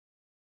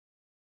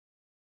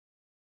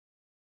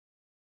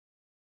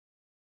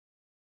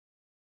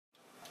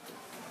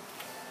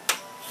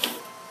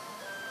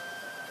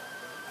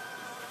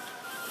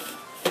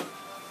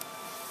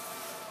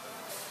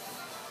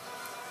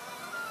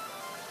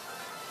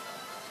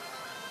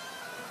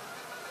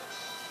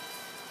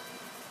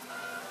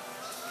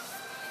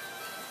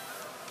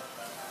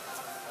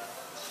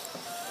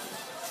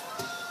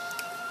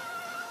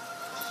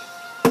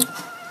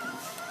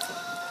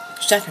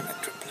that in a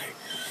AAA?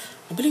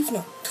 I believe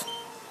not.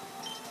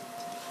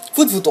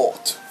 Food for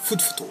thought.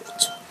 Food for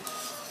thought.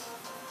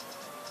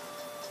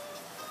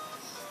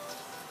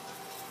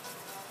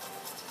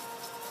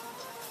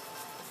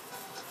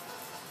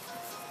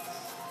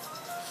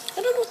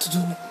 I don't know what to do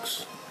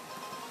next.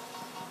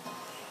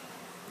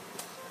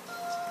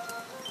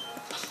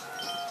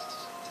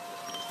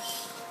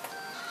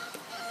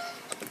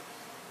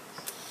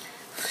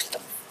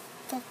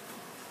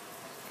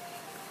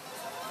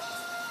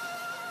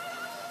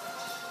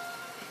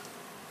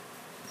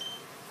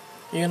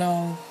 You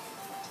know,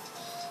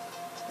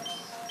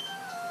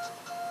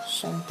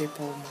 some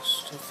people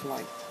must have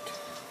liked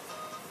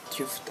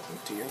you've done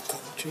to your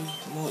country,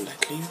 more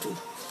likely you do.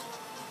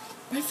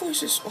 My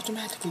voice is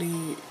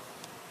automatically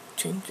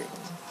changing.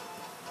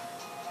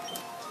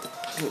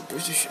 The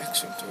British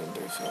accent, and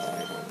therefore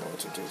I don't know what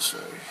to do,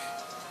 sorry.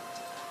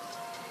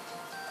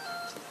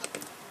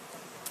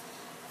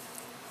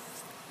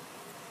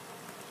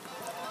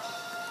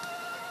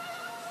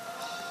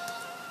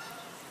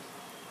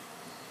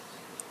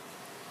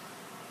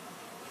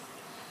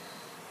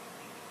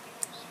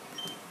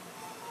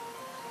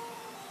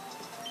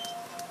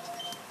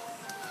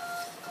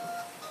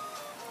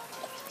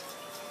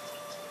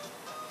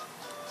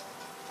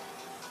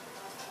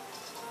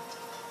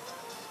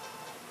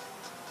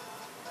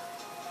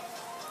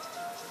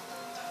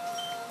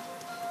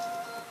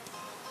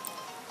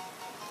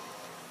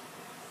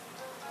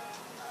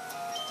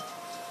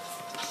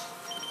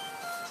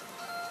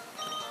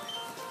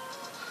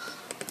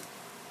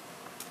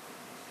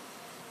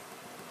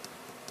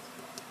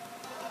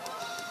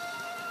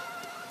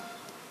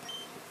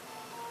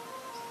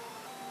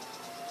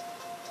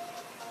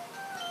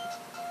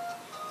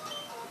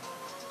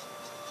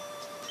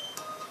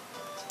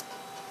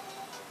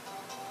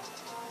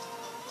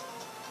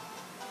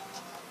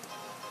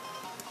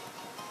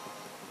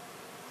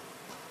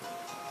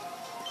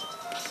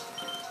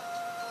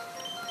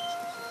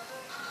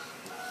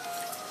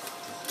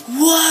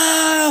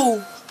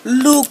 Wow!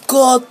 Look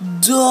at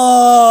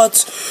that!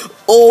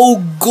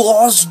 Oh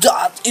gosh,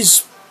 that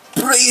is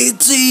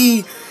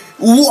pretty!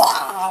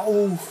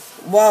 Wow!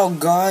 Wow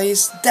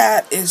guys,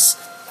 that is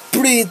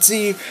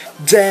pretty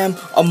damn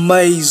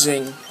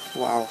amazing!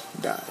 Wow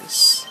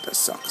guys, that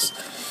sucks.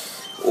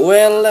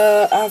 Well,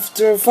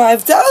 after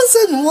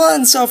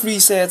 5,001 soft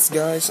resets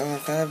guys,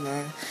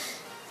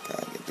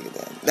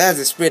 that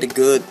is pretty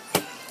good.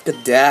 Look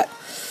at that.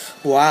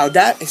 Wow,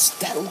 that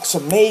looks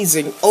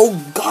amazing. Oh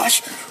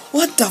gosh,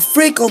 what the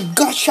frick? Oh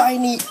gosh,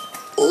 shiny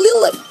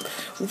Lileep.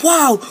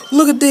 Wow,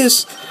 look at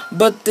this.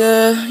 But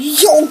yo,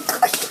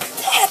 look at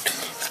that.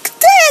 Look at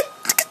that.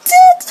 Look at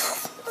that.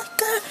 Oh my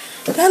god,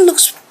 that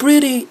looks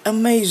pretty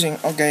amazing.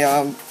 Okay,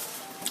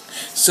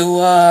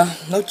 so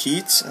no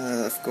cheats.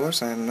 Of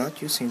course, I'm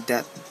not using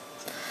that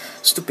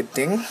stupid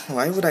thing.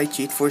 Why would I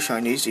cheat for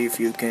shinies if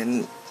you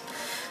can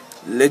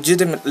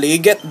legitimately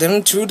get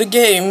them through the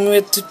game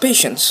with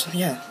patience?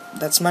 Yeah.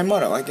 That's my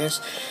motto, I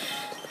guess.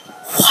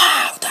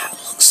 Wow, that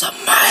looks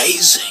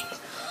amazing.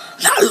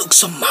 That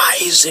looks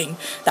amazing.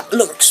 That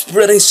looks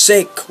pretty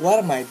sick.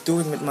 What am I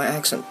doing with my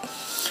accent?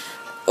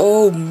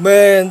 Oh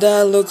man,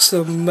 that looks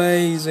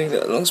amazing.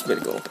 That looks pretty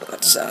cool.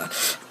 But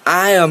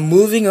I am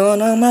moving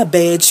on my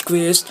badge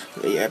quiz.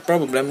 Yeah,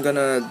 probably I'm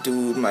gonna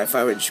do my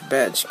 5-inch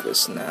badge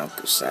quiz now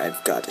because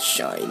I've got a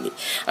shiny.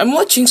 I'm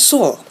watching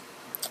Saw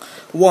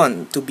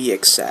 1 to be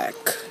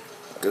exact.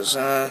 Because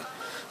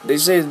they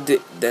say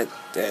that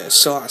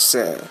Saw has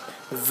a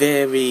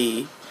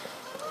very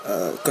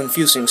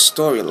confusing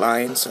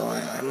storyline, so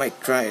I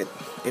might try it,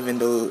 even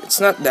though it's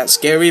not that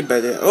scary.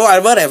 But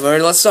whatever.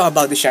 Let's talk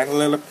about the shiny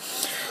Lileep.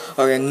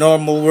 Okay,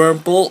 normal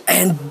Wurmple,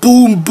 and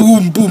boom,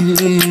 boom,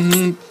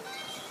 boom.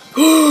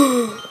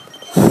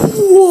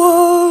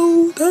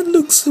 Wow, that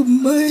looks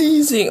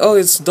amazing. Oh,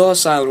 it's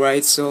Docile,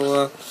 right?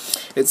 So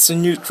it's a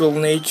neutral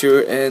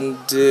nature, and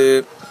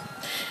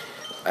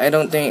I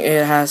don't think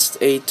it has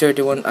a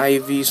 31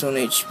 IVs on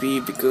HP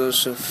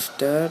because of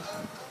that.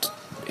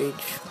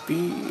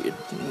 HP, it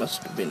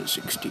must have been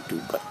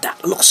 62, but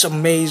that looks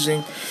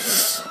amazing.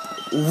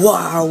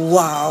 Wow,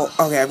 wow.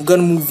 Okay, I'm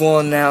gonna move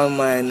on now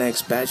my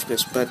next batch,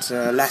 but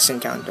last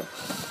encounter,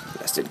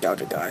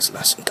 guys,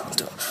 last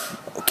encounter.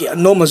 Okay, a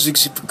normal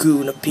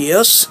SBQ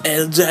appears,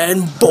 and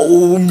then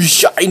boom,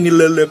 shiny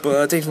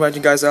Lileep. Thanks for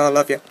watching, guys. I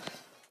love you.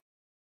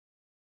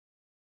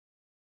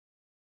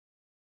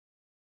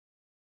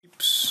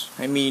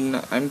 I mean,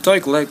 I'm toy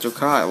collector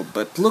Kyle,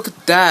 but look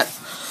at that.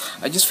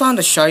 I just found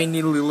a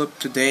shiny Lileep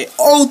today.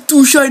 Oh,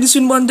 2 shinies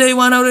in one day,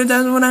 1 out of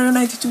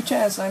 192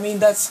 chance. I mean,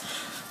 that's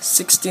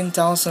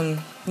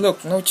 16,000.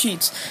 Look, no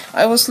cheats.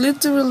 I was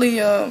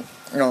literally, oh,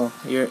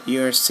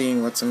 you're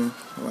seeing what I'm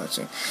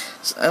watching.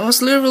 So I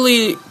was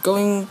literally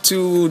going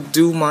to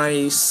do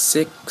my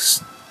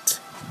 6th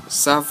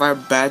Sapphire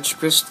badge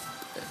quest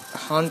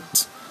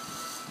hunt,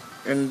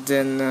 and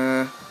then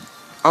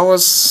I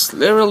was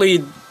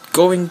literally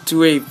going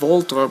to a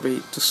Voltorb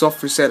to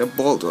soft reset a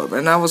Voltorb,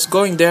 and I was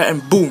going there,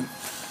 and boom,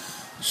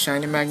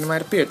 shiny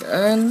magnemite appeared.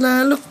 And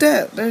look,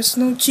 there's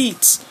no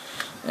cheats.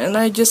 and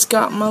I just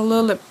got my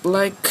Lileep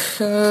like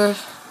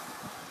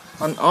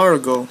an hour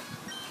ago.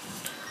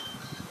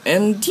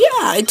 And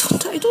yeah, I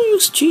don't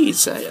use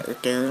cheats.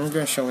 Okay, I'm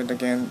gonna show it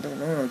again.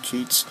 No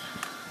cheats.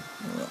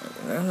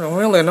 I don't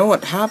really know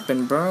what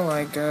happened, bro.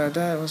 Like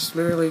that was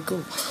really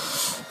cool.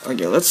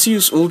 Okay, let's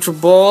use Ultra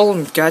Ball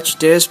and catch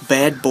this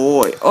bad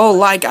boy. Oh,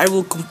 like I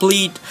will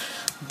complete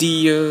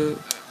the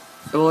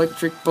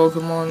electric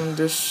Pokemon in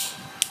this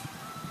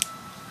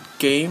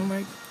game,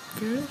 I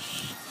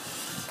guess.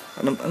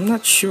 I'm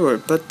not sure,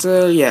 but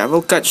yeah, I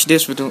will catch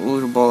this with an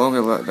Ultra Ball.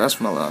 Okay,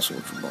 that's my last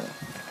Ultra Ball.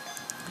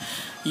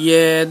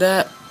 Yeah,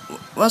 that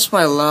was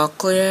my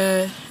luck.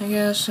 Yeah, I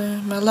guess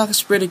my luck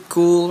is pretty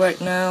cool right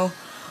now.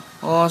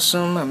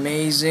 Awesome,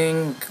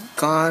 amazing,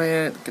 got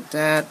it. Look at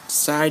that,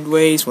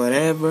 sideways,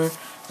 whatever.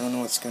 Don't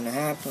know what's gonna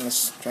happen.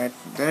 Let's try it.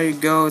 There you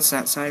go. It's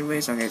not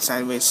sideways. Okay, it's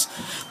sideways.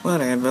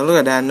 Whatever. Look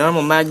at that,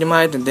 normal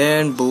magnemite, and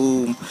then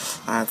boom,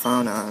 I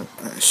found a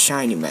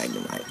shiny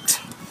magnemite.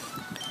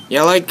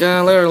 Yeah, like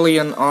literally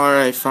an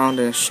hour, I found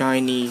a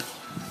shiny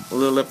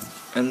Lileep.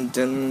 And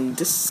then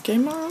this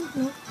came out,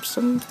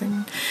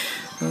 something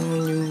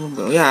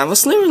new. Yeah, I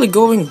was literally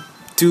going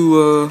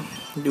to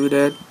do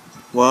that.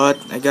 What?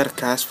 I got a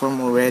cast form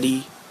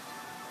already.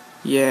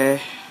 Yeah.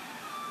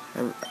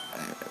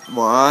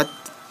 What?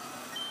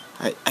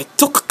 I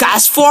took a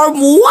cast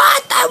form.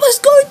 What? I was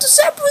going to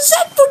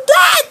reset for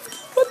that.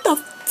 What the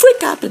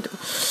frick happened?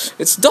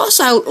 It's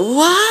Docile.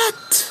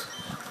 What?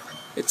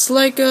 It's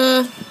like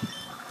I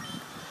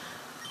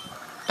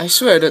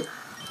swear that.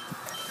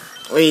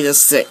 Wait a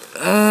sec.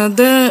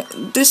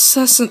 This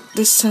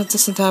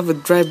doesn't have a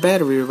dry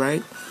battery,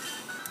 right?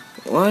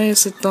 Why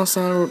is it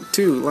Docile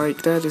too?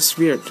 Like that is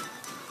weird.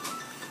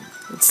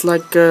 It's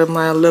like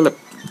my Lileep.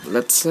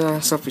 Let's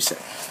stop reset.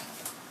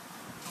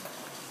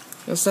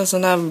 This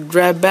doesn't have a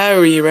dry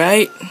battery,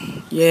 right?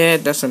 Yeah,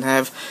 it doesn't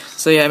have.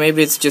 So yeah,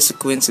 maybe it's just a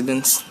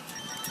coincidence.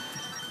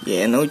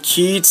 Yeah, no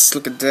cheats.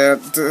 Look at that.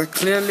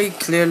 Clearly.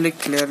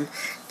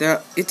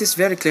 It is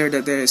very clear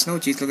that there is no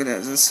cheats. Look at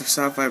that. That's a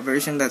Sapphire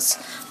version. That's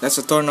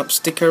a torn up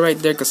sticker right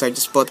there. Cause I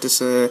just bought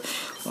this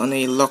on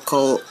a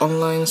local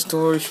online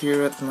store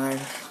here at my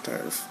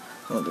turf.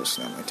 Oh, this is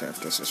not my turf.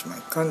 This is my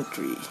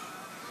country.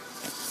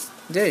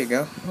 There you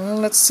go. Well,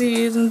 let's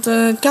see it in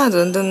the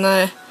and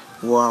then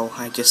wow,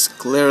 I just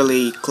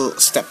clearly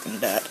stepped in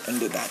that,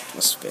 and that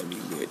was very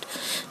good.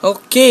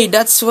 Okay,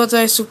 that's what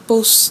I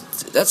suppose.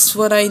 That's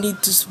what I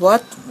need to.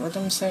 What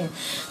I'm saying.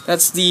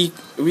 That's the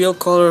real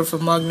color of a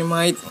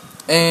magnemite,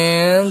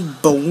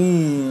 and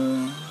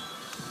boom.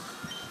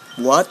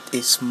 What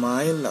is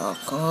my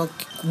luck?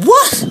 Okay.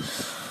 What?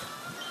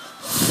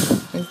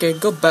 Okay,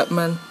 go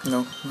Batman.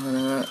 No.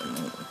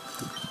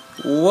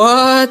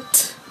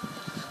 What?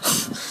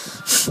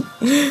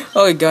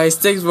 Okay guys,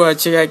 thanks for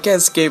watching. I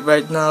can't escape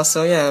right now,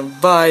 so yeah,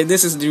 bye.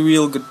 This is the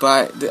real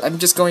goodbye. I'm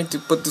just going to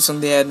put this on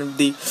the end of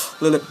the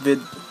Lileep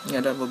vid. Yeah,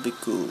 that will be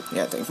cool.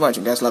 Yeah, thanks for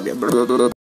watching guys, love you.